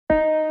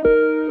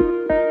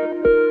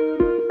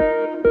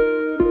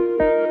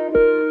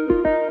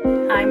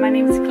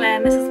name's Claire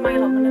and this is my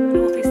allotment in the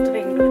northeast of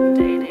England.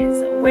 It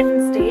is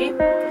Wednesday.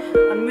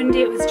 On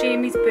Monday it was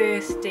Jamie's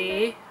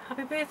birthday.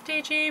 Happy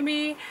birthday,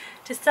 Jamie!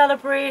 To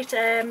celebrate,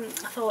 I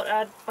thought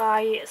I'd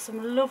buy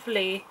some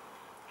lovely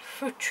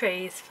fruit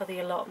trays for the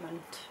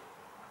allotment.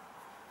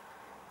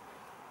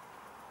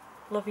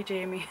 Love you,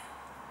 Jamie.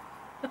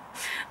 So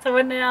I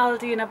went to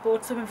Aldi and I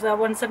bought some of their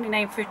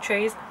 179 fruit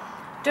trays.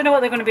 Don't know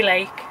what they're going to be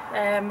like.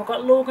 We've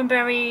got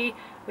loganberry,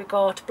 we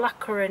got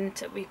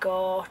blackcurrant, we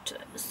got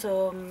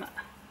some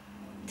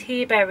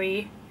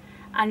teaberry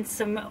and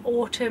some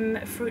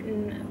autumn fruit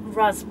and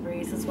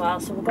raspberries as well,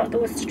 so we've got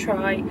those to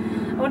try.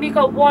 I only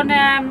got one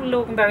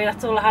loganberry,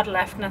 that's all I had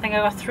left, and I think I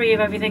got 3 of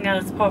everything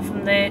else apart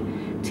from the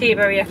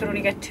teaberry I could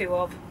only get 2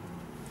 of.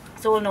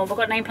 So all in all, we've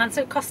got 9 plants.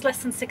 It cost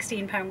less than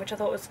 £16, which I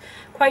thought was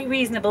quite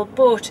reasonable,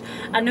 but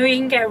I know you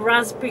can get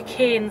raspberry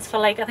canes for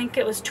like, I think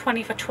it was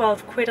 20 for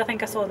 12 quid, I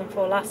think I saw them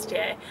for last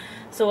year.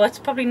 So it's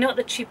probably not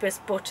the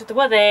cheapest, but they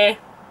were there,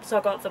 so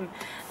I got them.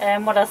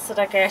 What else did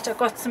I get? I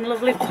got some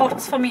lovely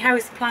pots for my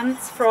house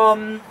plants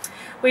from,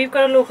 we've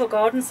got a local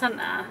garden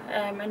centre,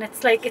 and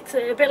it's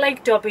a bit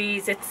like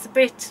Dobby's. It's a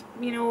bit,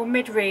 you know,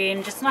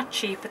 mid-range. It's not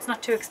cheap, it's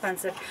not too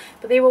expensive,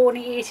 but they were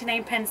only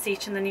 89p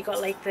each, and then you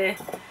got like the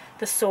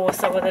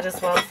saucer with it as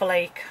well for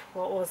like,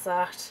 what was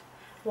that,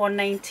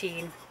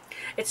 1.19.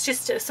 It's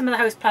just some of the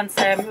house plants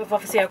have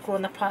obviously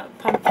outgrown the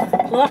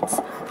pots,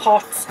 so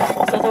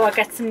I thought I'd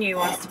get some new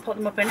ones to put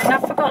them up in, and I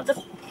forgot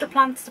the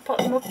plants to put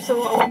them up,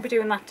 so I won't be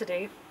doing that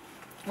today.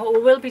 What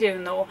we will be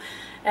doing though,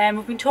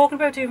 we've been talking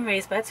about doing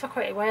raised beds for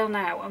quite a while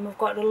now, and we've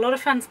got a lot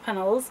of fence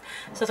panels,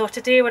 so I thought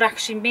today we'd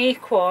actually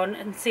make one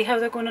and see how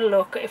they're going to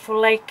look, if we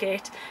like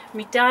it.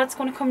 My dad's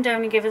going to come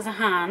down and give us a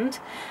hand.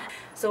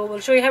 So we'll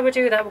show you how we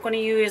do that. We're going to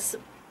use,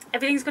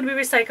 everything's going to be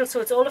recycled, so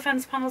it's all the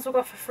fence panels we've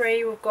got for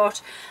free. We've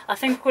got, I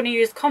think we're going to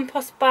use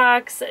compost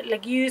bags,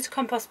 like used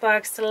compost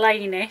bags to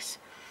line it.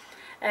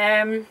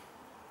 And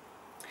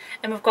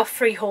we've got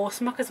free horse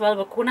muck as well.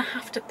 We're going to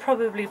have to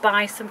probably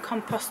buy some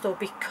compost though,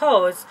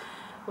 because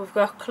we've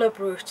got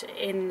clubroot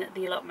in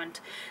the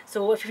allotment.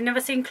 So if you've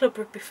never seen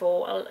clubroot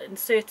before, I'll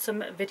insert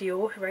some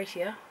video right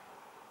here.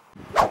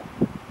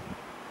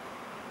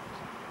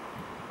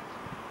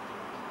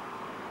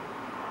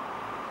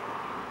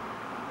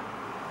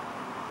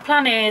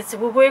 Plan is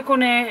we're going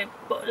to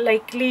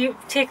like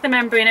take the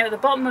membrane out of the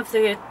bottom of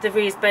the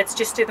raised beds,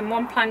 just do them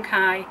 1 plank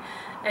high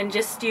and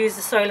just use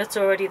the soil that's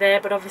already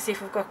there, but obviously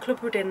if we've got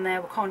clubroot in there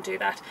we can't do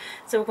that,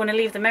 so we're going to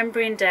leave the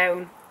membrane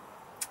down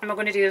and we're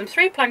going to do them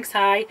 3 planks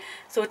high,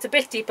 so it's a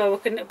bit deeper,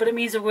 but it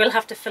means we will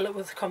have to fill it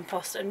with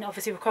compost, and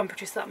obviously we can't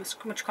produce that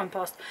much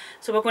compost.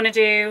 So we're going to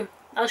do,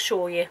 I'll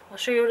show you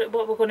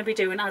what we're going to be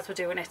doing as we're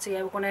doing it. So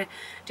yeah, we're going to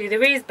do the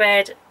raised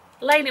bed,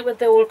 line it with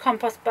the old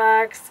compost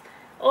bags,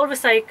 all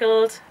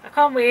recycled. I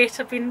can't wait,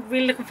 I've been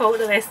really looking forward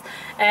to this,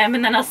 and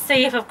then I'll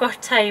see if I've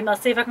got time, I'll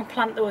see if I can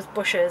plant those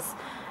bushes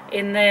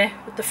in the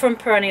front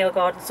perennial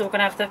garden, so we're going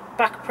to have the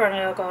back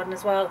perennial garden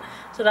as well.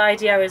 So the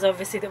idea is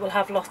obviously that we'll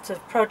have lots of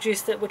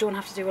produce that we don't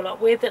have to do a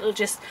lot with. It'll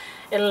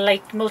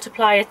like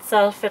multiply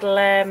itself, it'll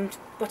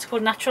what's it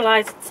called,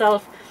 naturalise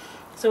itself,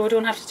 so we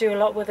don't have to do a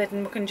lot with it,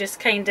 and we can just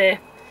kind of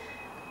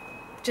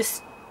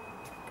just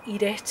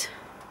eat it.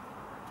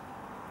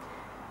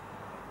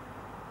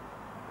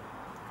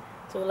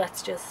 So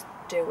let's just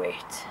do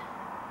it.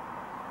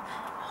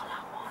 All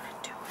I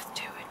want to do is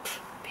do it.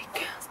 Big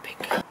girls, big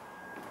girls.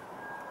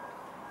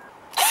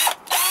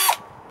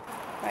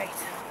 Right.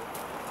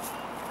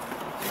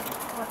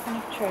 What's in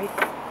the tree?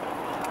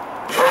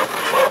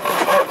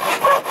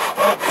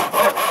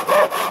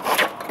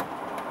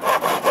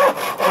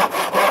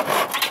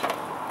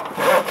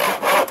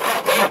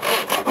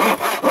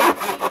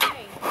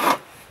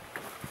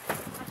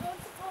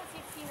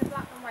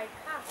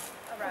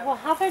 Well,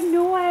 have I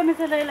no is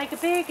it like a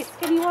big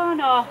skinny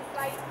one or? It's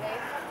like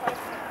this,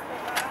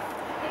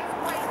 it's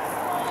quite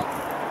small.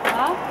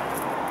 Huh?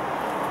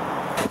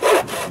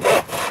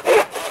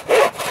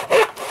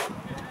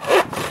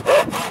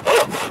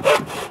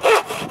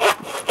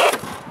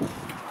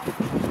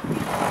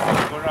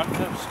 We're up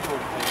to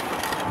school.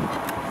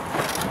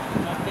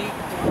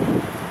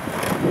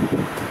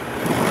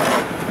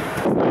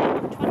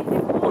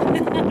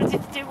 Not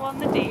just do one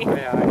the day.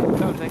 Yeah, I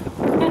don't think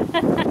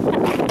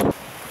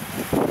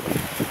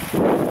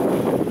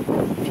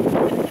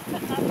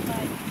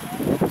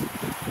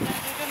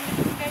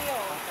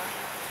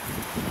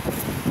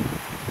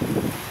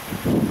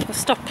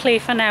stop clay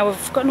for now.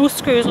 We've got no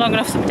screws long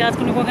enough, so my dad's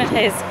going to go get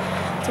his.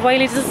 So while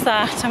he does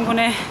that, I'm going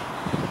to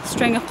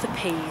string up the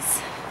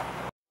peas.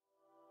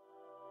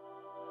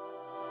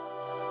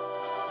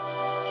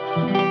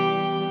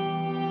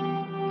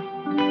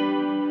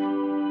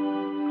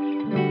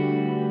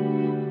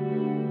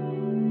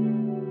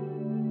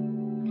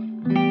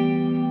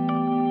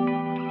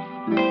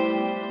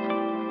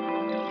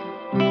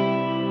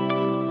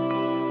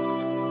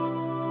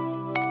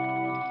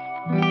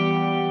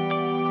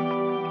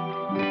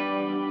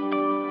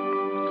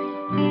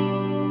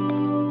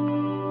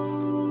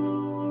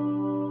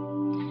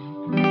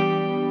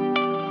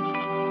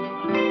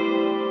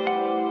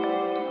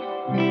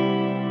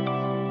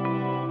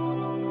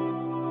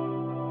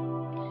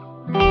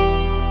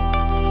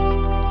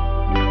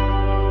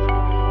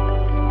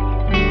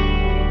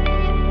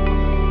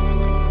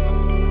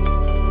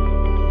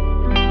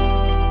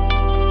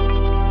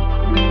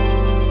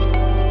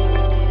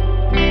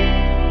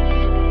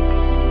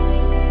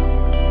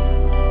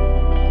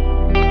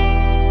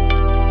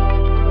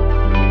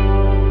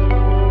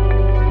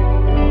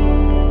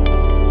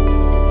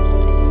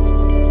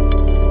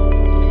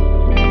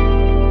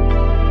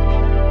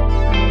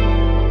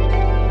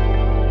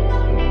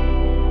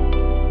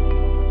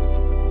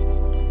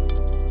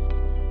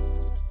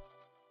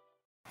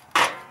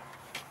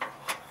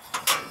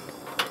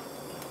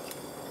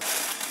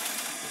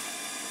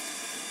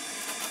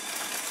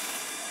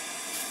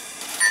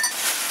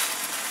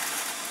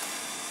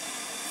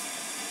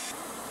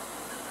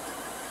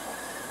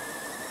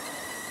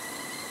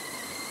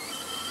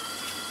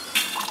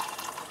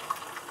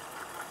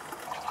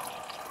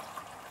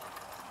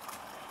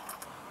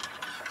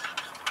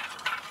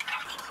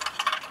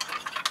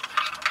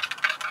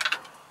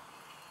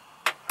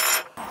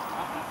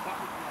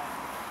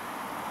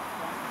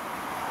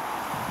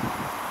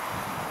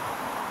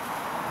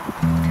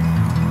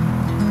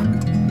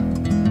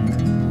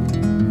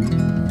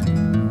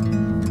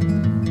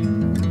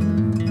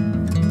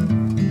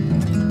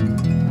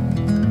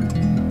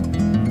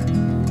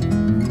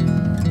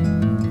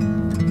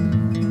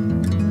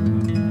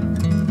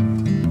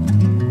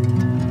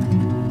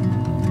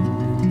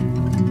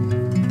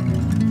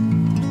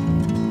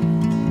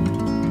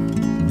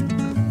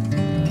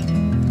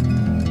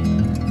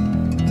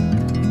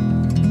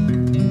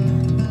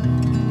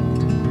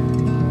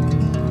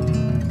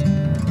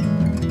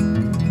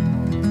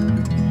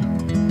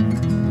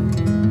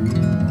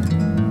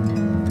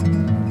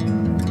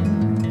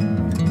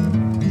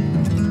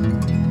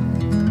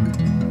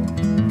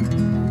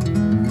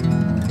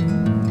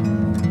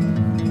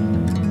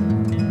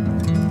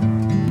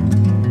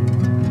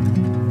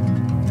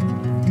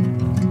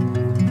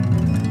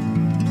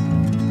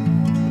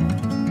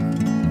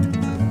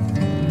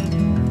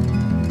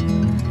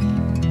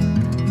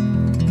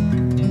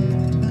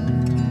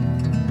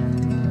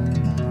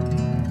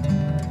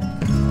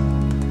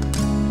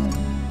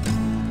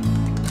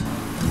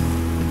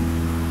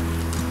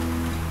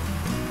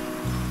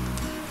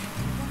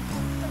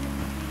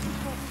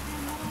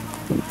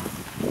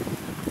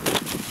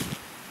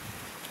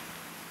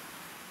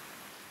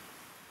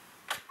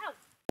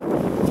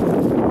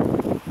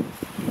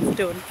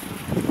 Done.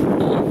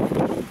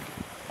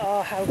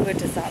 Oh, how good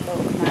does that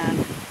look,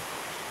 man?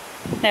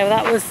 Now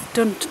that was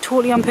done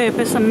totally on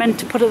purpose. I meant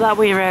to put it that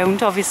way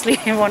around. Obviously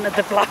I wanted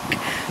the black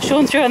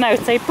shown through on the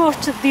outside,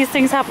 but these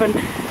things happen.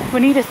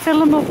 We need to fill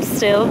them up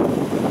still,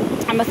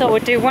 and I thought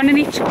we'd do one in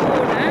each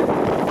corner,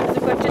 because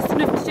we've got just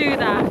enough to do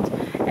that,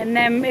 and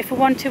then if we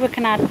want to we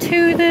can add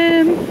to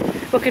them.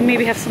 We can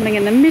maybe have something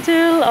in the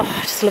middle. Oh,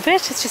 I just love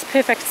it. It's just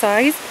perfect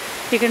size.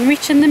 You can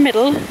reach in the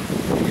middle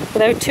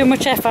without too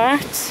much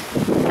effort.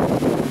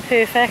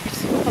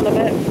 Perfect. I love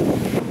it.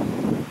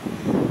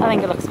 I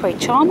think it looks quite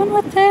charming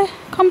with the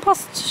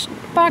compost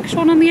bag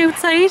shown on the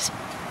outside.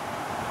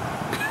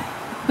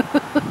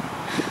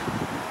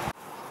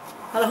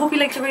 Well, I hope you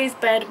like the raised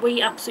bed.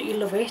 We absolutely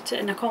love it,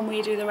 and I can't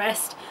wait to do the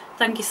rest.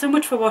 Thank you so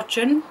much for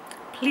watching.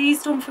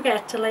 Please don't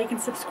forget to like and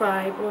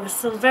subscribe. We're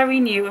still very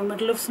new and we'd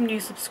love some new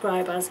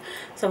subscribers.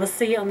 So we'll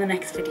see you on the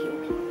next video.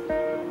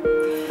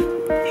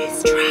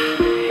 Let's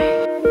try.